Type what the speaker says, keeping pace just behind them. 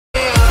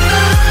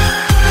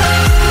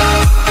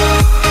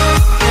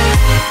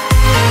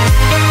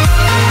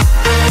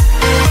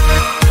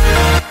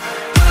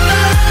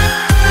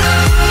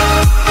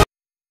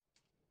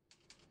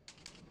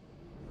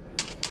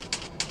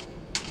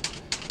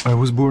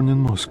was born in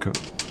Moscow,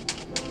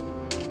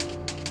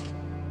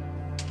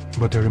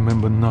 but I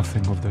remember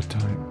nothing of that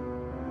time.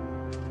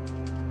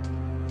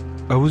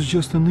 I was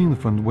just an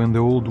infant when the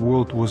old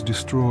world was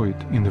destroyed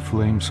in the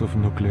flames of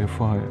nuclear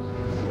fire.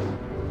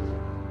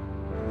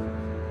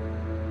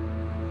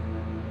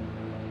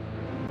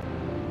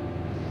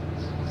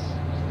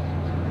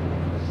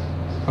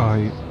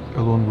 I,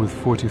 along with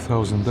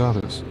 40,000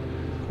 others,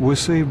 were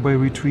saved by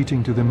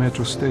retreating to the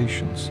metro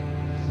stations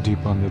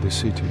deep under the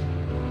city.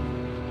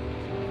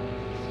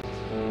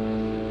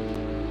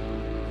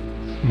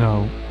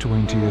 Now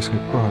 20 years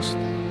had passed,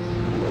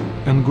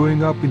 and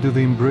going up into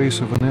the embrace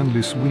of an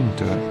endless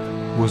winter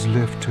was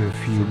left to a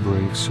few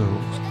brave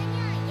souls.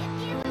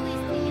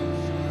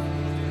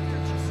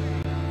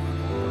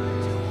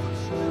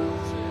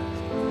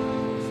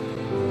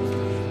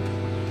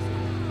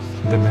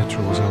 The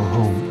metro was our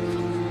home,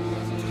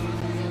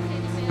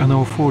 and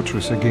our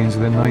fortress against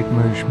the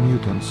nightmarish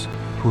mutants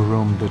who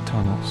roamed the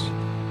tunnels.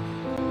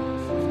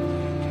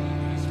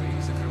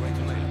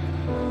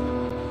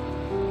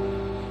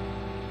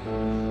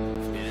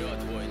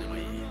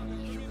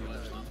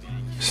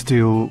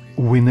 Still,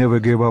 we never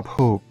gave up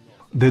hope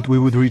that we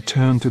would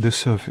return to the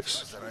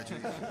surface.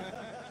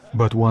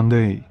 But one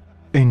day,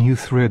 a new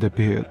threat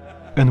appeared,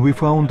 and we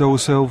found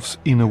ourselves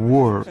in a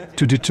war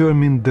to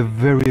determine the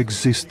very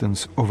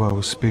existence of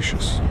our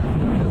species.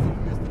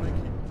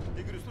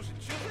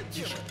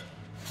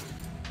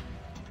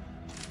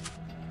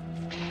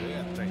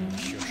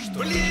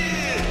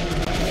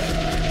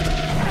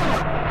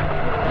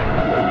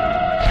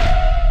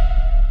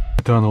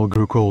 The tunnel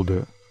grew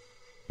colder.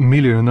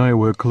 Millie and I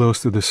were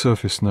close to the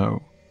surface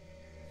now.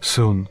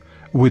 Soon,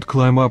 we'd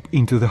climb up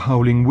into the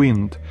howling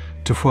wind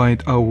to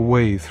fight our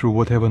way through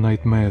whatever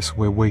nightmares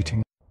were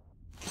waiting.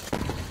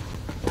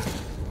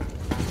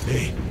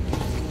 Hey,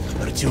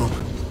 Artyom.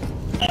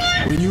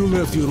 When you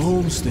left your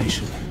home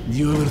station, do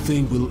you ever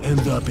think we'll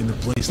end up in a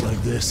place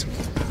like this?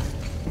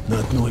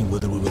 Not knowing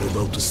whether we were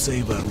about to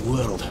save our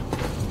world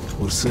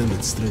or send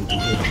it straight to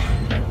hell.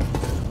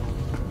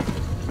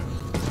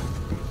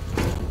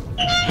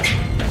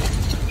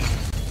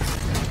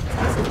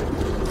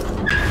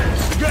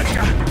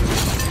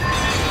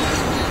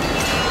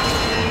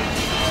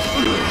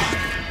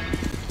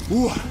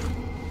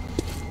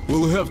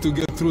 We'll have to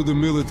get through the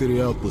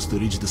military outpost to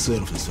reach the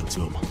surface,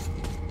 Artyom.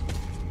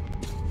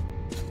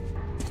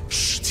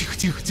 Shh,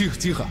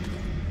 тихо.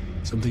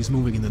 Something's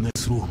moving in the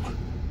next room.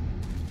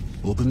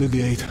 Open the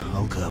gate,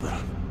 I'll cover.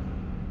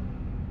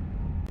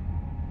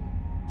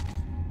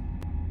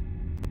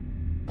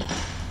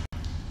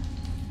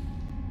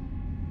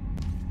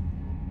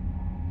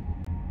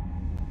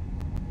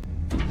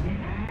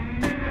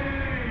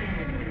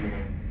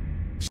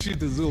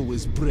 Shit is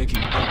always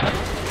breaking.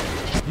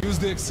 Use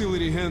the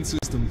auxiliary hand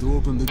system to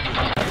open the door.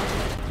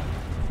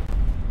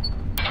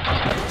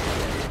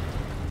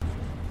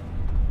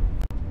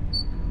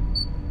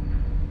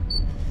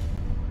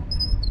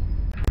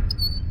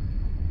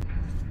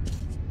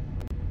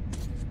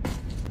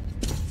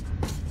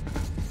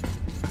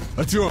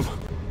 Artyom,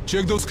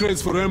 check those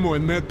crates for ammo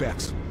and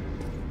medpacks.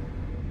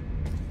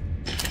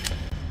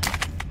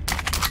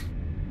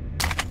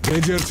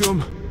 Ready,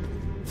 Artyom?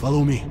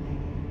 Follow me.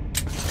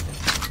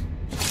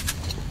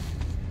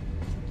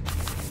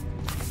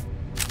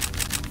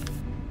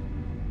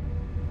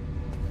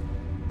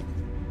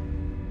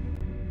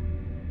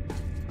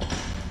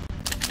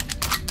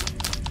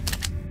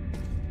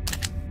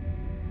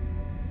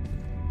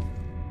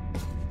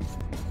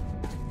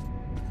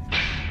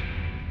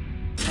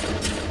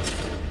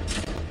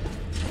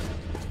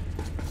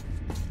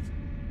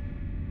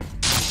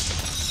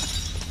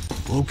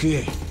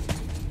 Okay,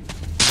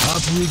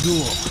 up we go.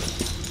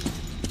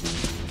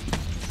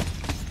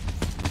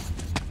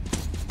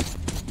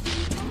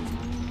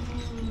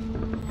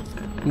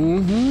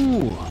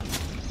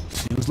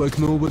 Seems like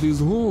nobody's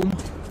home.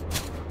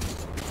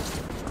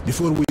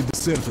 Before we hit the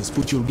surface,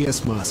 put your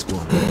gas mask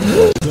on.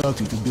 Without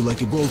it, it'd be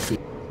like a goldfish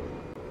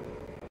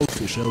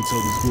outside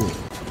his hole.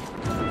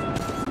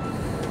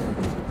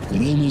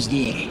 We're almost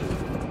there.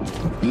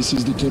 This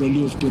is the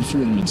Korolev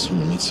Performance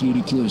Hall. It's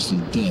really close to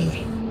the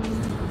tower.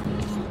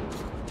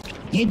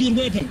 Load your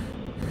weapon!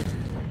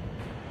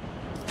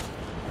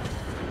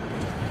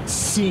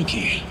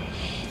 Suki!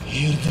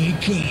 Here they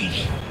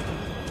come!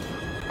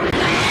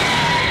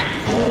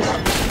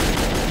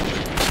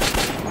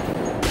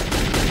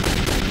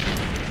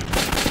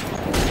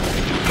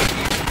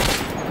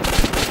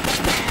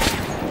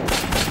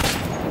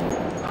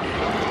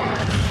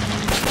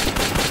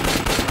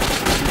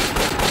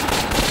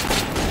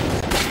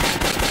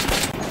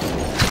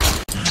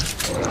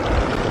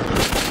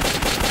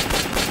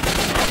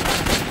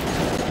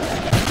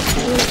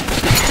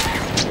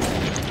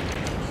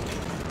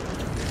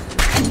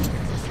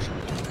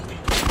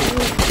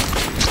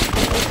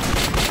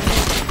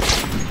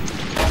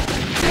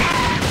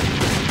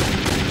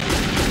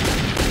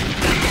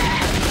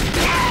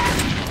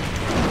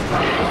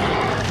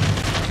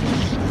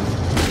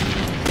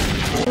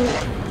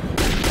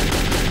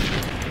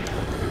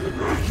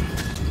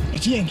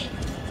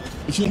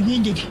 If you're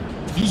wounded,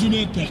 Use your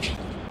med pack.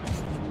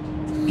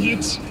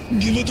 Let's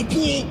give it a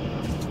pull.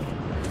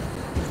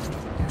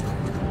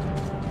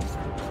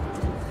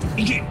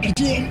 Okay,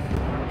 Artyom.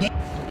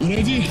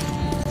 Ready?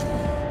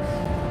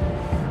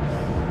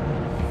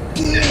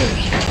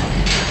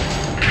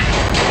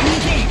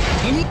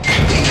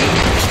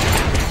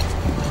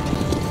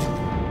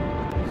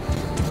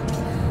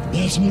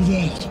 Let's move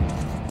out.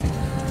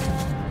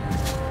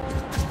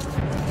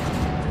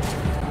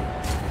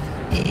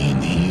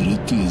 And here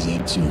it is,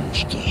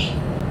 Artyomушka.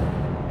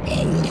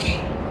 Our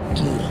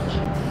goal.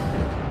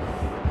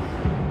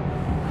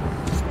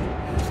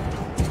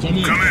 Come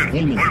in,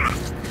 Holman.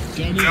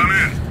 Come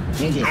in.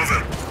 Over.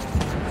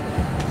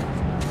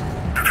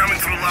 You're coming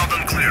through loud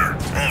and clear.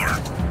 Over.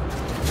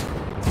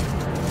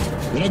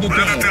 We're at the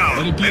tower.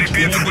 I repeat,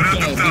 we're at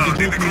the tower.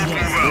 Did the group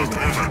move out?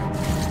 Over.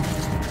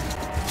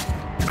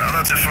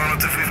 That's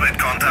affirmative. We've made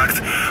contact.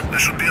 They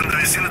should be in the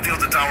vicinity of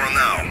the tower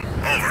now.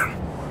 Over.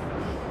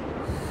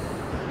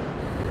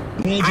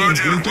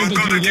 Roger. We'll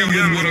contact you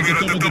again when we're at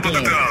the top of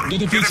the tower.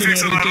 Get a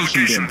fix on our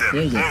location then.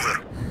 Over.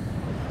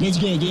 Let's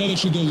go. The other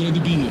should already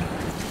be here.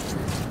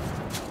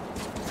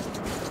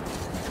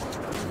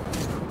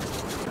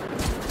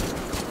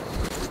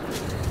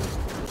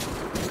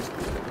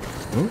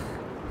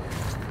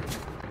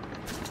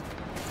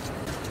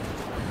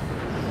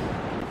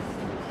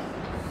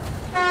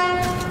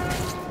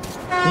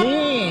 Oh,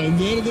 and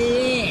there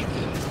they are.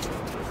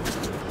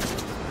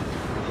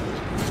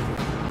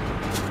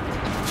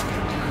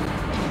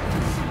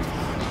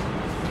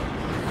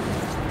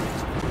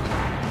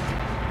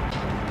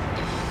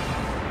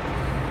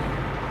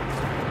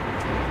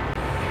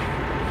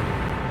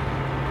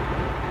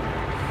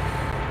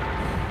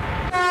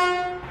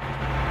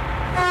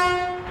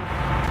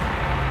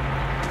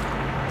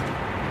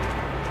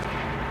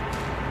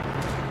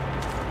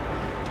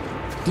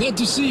 Glad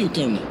to see you,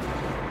 Colonel.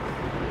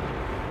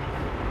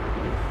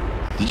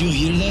 Did you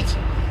hear that?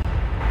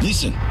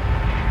 Listen.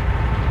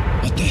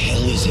 What the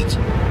hell is it?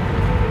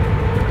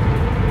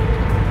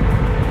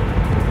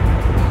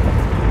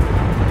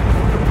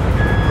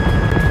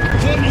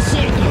 Form a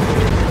circle!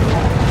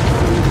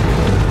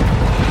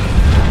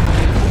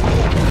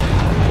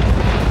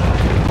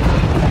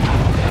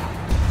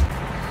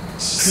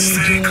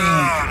 Stay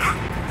calm.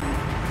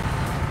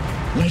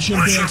 Watch your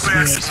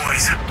backs,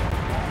 boys.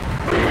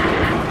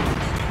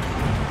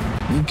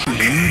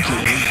 Okay.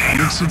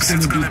 Looks like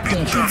it's gonna be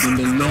tougher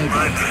than the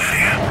library.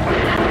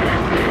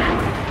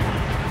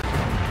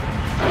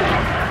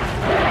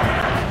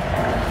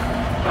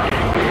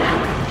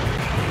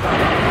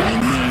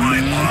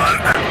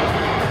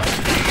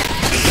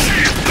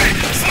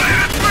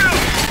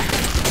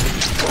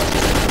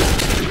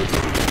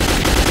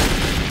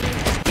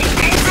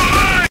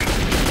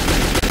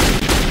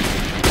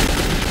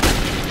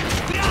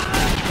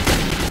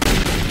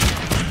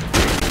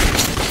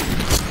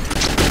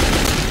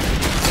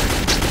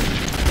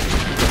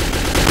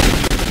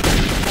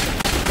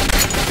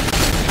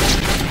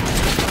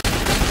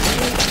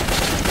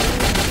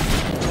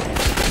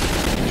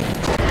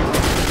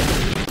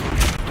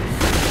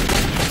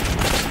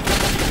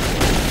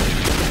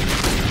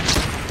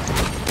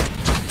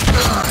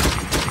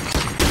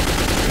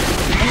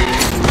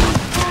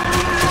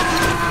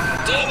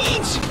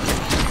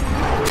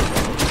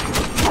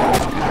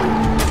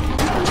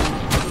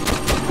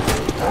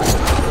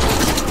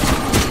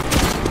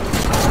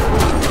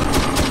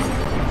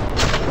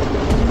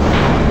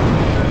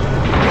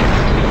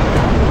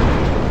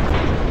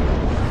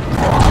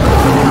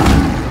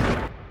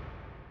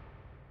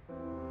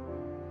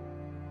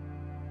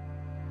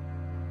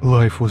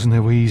 Life was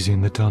never easy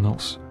in the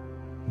tunnels,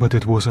 but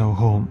it was our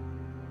home.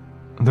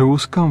 There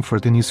was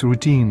comfort in its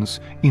routines,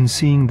 in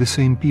seeing the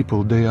same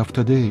people day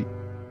after day.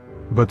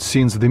 But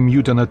since the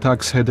mutant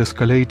attacks had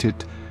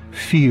escalated,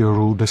 fear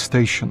ruled the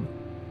station.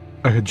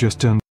 I had just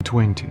turned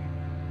 20,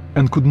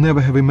 and could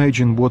never have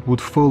imagined what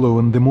would follow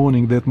on the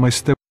morning that my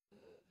step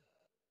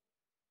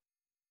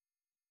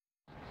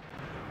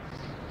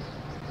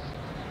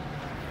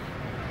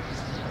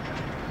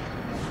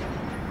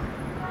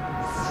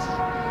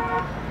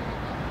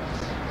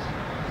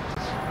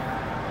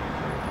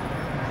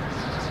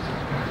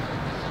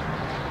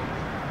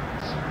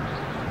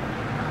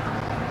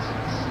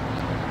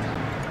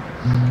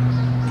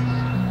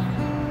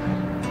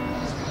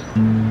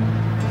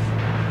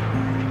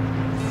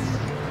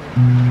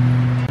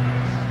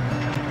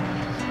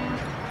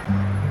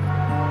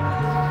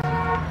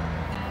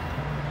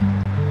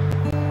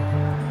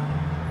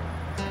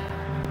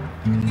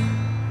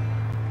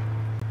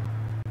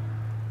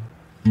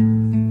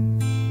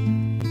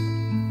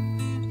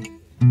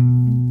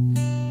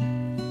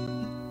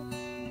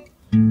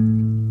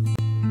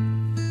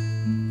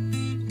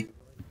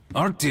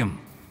Artyom,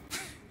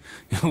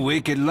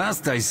 awake at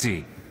last, I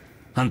see.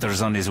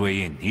 Hunter's on his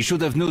way in. He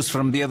should have news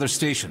from the other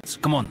stations.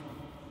 Come on.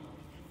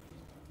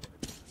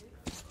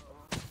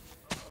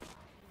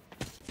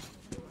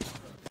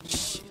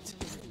 Shit.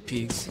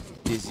 Pigs,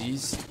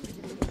 disease.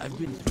 I've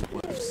been through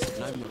worse,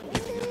 and I'm not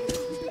giving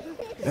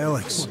up.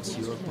 Alex.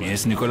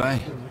 Yes, Nikolai?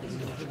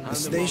 The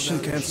station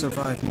can't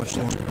survive much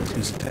longer if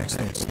these attacks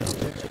don't stop.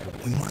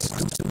 We must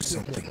do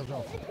something.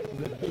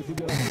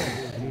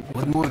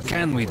 What more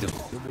can we do?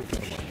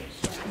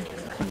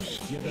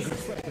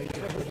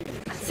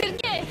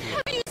 Sergei,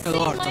 have you seen Hello,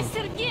 my Artem.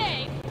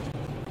 Sergei?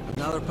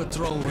 Another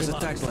patrol was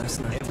attacked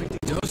last night.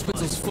 The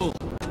hospital's full.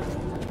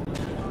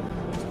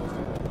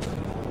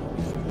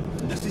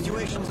 The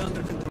situation's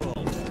under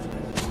control.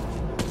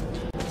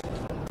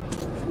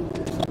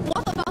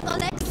 What about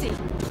Alexei?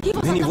 He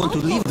was Then on you the want to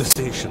leave outpost.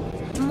 the station.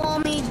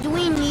 Mommy, do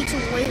we need to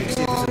wait He was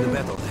in the long?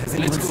 battle. Has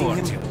Let's anyone go,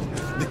 seen Artyom.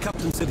 him? The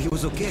captain said he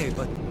was okay,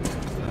 but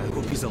I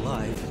hope he's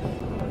alive.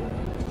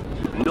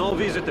 No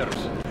visitors.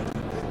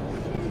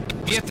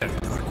 Peter!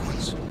 Dark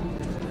ones.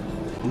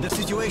 The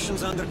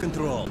situation's under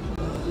control.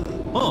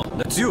 Oh,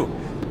 that's you.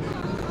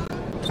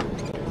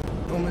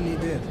 How many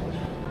dead?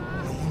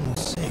 No one will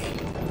say.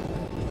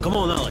 Come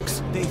on,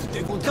 Alex. They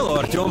won't. Hello,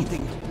 Artyom.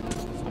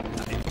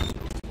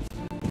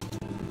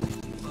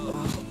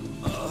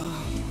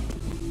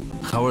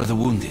 How are the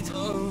wounded?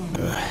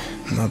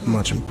 Not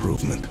much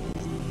improvement.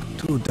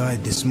 2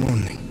 died this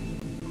morning.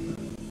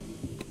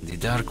 The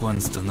Dark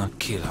Ones do not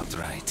kill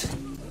outright,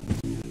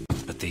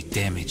 but they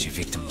damage a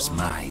victim's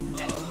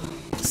mind.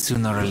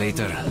 Sooner or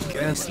later,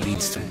 this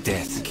leads to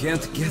death.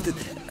 Can't get it.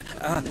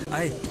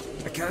 I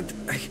can't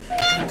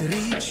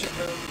reach.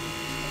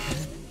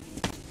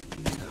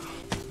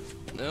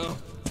 No.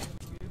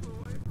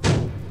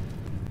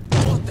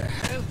 What the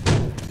hell?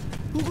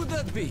 Who would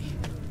that be?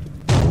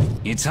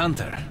 It's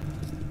Hunter.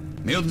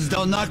 Mutants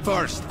don't knock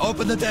first.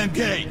 Open the damn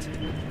gate.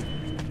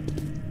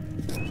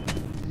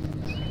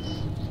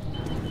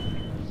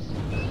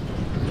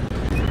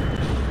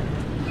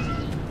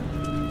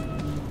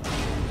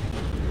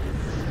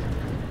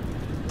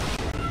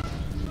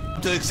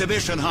 To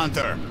exhibition,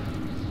 Hunter.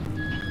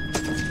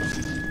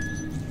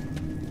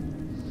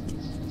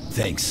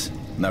 Thanks.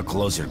 Now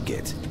close your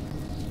gate.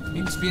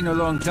 It's been a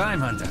long time,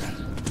 Hunter.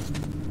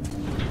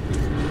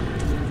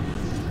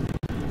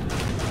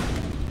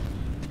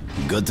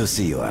 Good to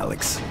see you,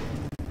 Alex.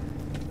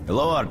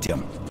 Hello,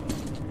 Artyom.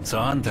 So,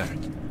 Hunter,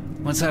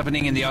 what's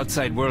happening in the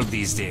outside world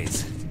these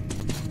days?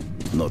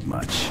 Not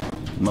much.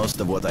 Most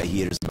of what I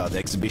hear is about the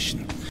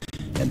exhibition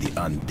and the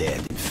undead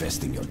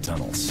infesting your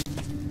tunnels.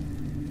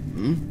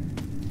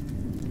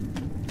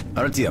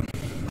 Artyom,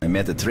 I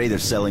met a trader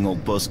selling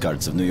old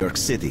postcards of New York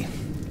City.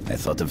 I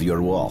thought of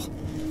your wall.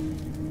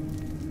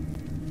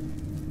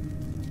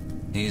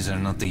 These are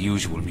not the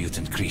usual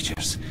mutant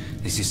creatures.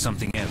 This is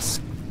something else.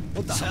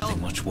 What the Something hell?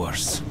 much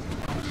worse.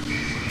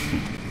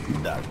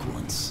 Dark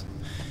ones.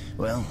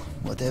 Well,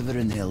 whatever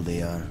in hell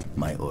they are,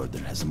 my order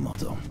has a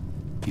motto.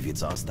 If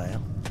it's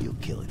hostile, you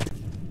kill it.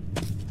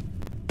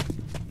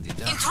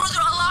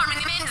 Intruder alarm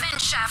in the main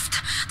vent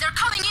shaft. They're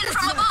coming in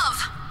from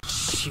above.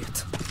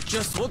 Shit.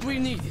 Just what we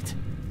needed.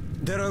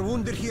 There are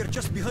wounded here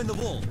just behind the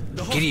wall.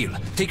 The Kirill,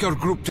 take your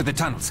group to the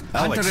tunnels.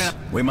 Alex, Hunter,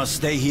 we must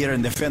stay here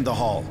and defend the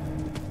hall.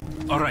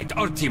 all right,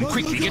 Artyom,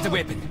 quickly, get a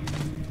weapon.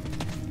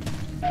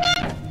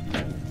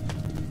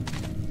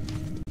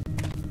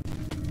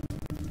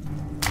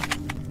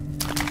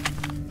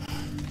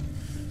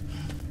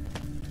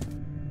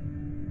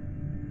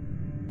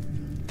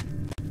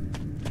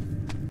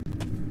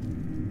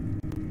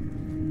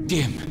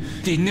 Damn,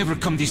 they never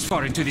come this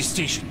far into the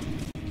station.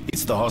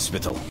 It's the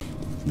hospital.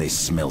 They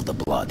smell the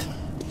blood.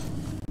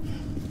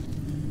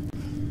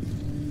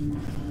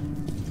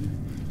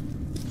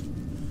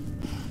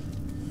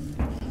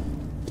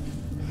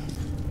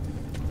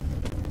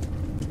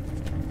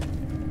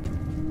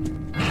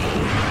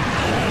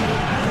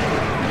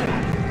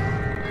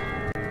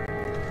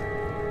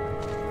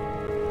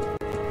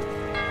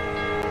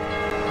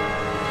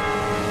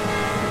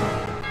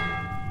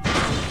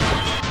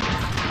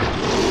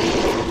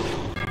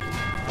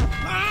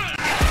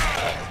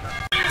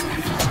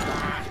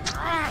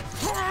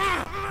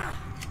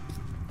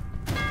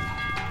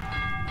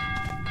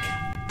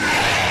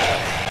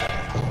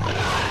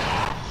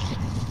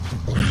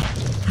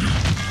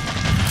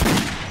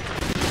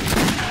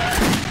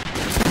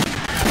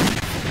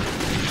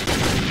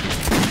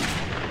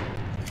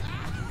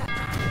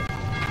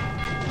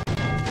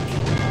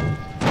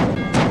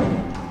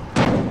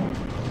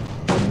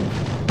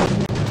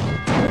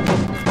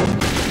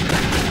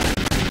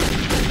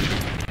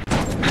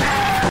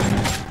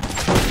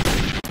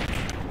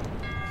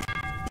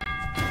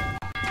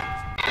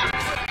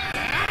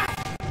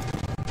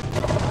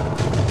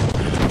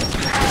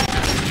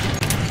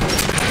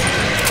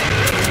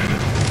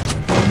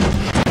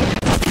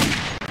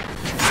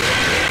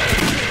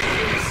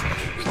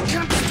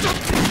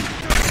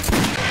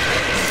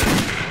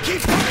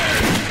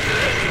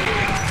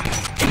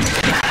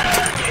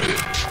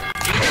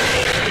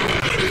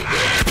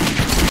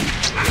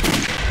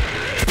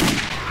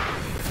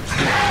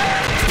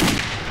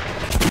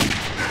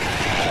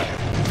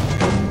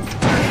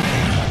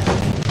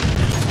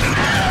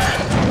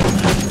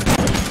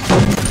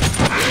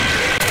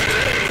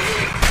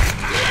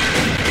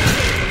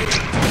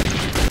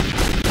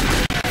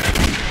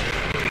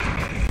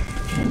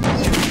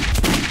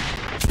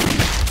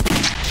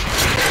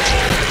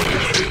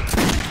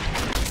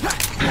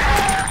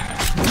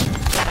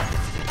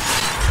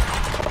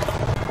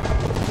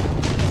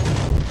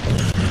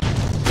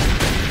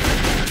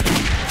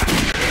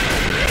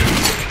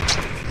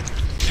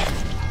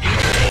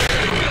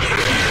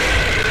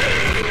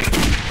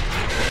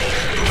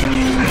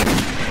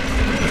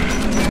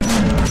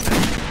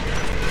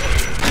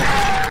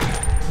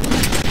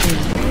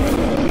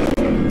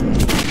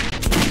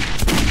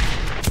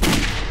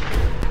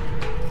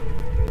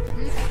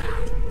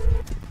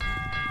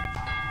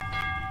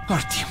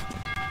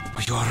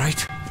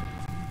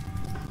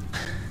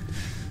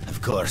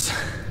 course.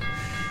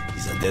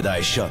 He's a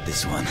dead-eye shot,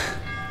 this one.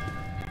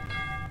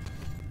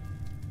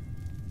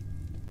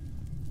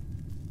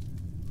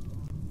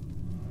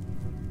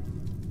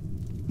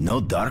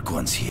 No Dark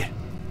Ones here.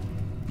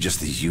 Just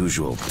the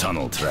usual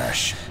tunnel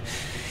trash.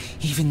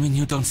 Even when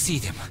you don't see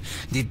them,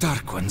 the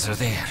Dark Ones are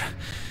there.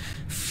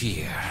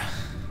 Fear.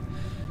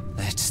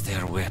 That's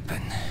their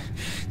weapon.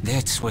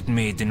 That's what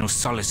made the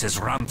Nosalises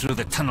run through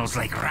the tunnels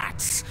like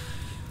rats.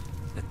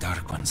 The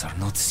Dark Ones are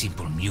not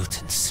simple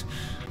mutants.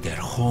 They're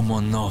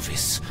Homo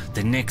Novus,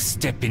 the next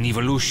step in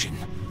evolution.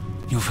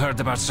 You've heard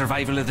about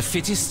survival of the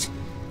fittest?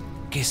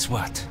 Guess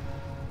what?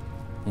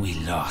 We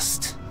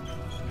lost.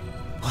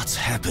 What's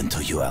happened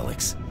to you,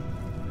 Alex?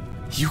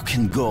 You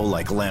can go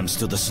like lambs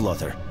to the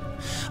slaughter.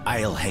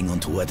 I'll hang on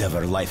to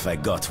whatever life I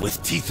got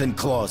with teeth and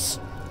claws.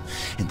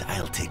 And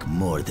I'll take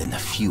more than a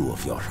few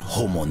of your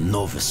Homo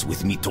Novus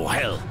with me to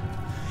hell.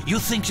 You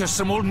think you're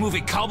some old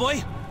movie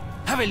cowboy?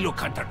 Have a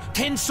look, Hunter.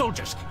 10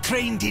 soldiers,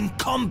 trained in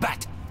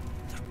combat.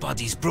 Their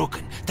bodies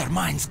broken, their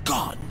minds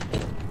gone.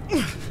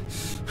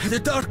 The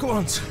Dark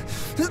Ones!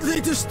 They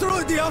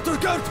destroyed the outer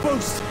guard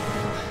post!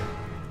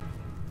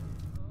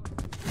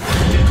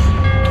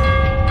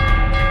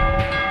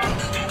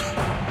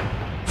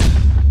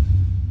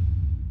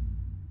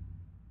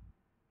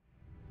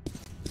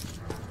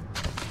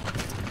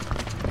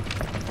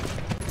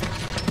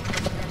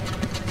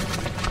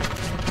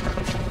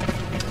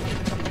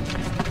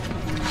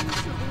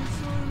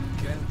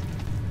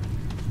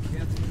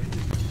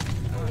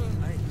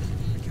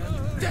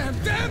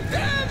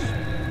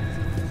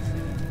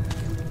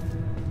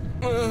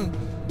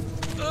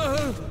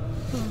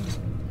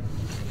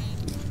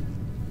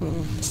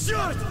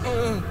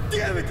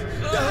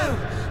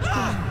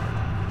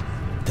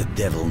 The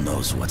devil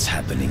knows what's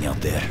happening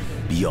out there,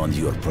 beyond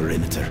your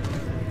perimeter.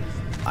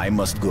 I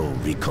must go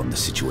recon the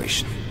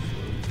situation.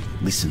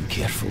 Listen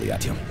carefully,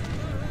 Artyom.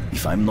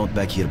 If I'm not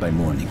back here by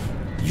morning,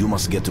 you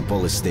must get to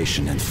police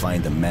station and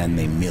find a man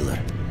named Miller.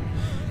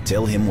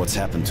 Tell him what's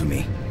happened to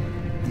me,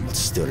 and what's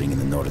stirring in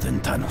the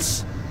northern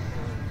tunnels.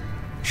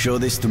 Show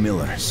this to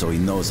Miller, so he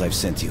knows I've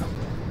sent you.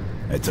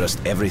 I trust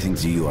everything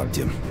to you,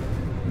 Artyom.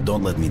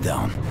 Don't let me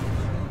down.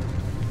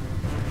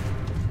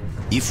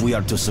 If we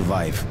are to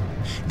survive,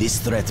 this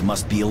threat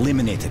must be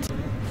eliminated,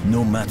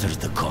 no matter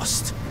the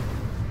cost.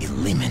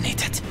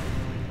 Eliminated.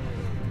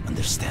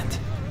 Understand?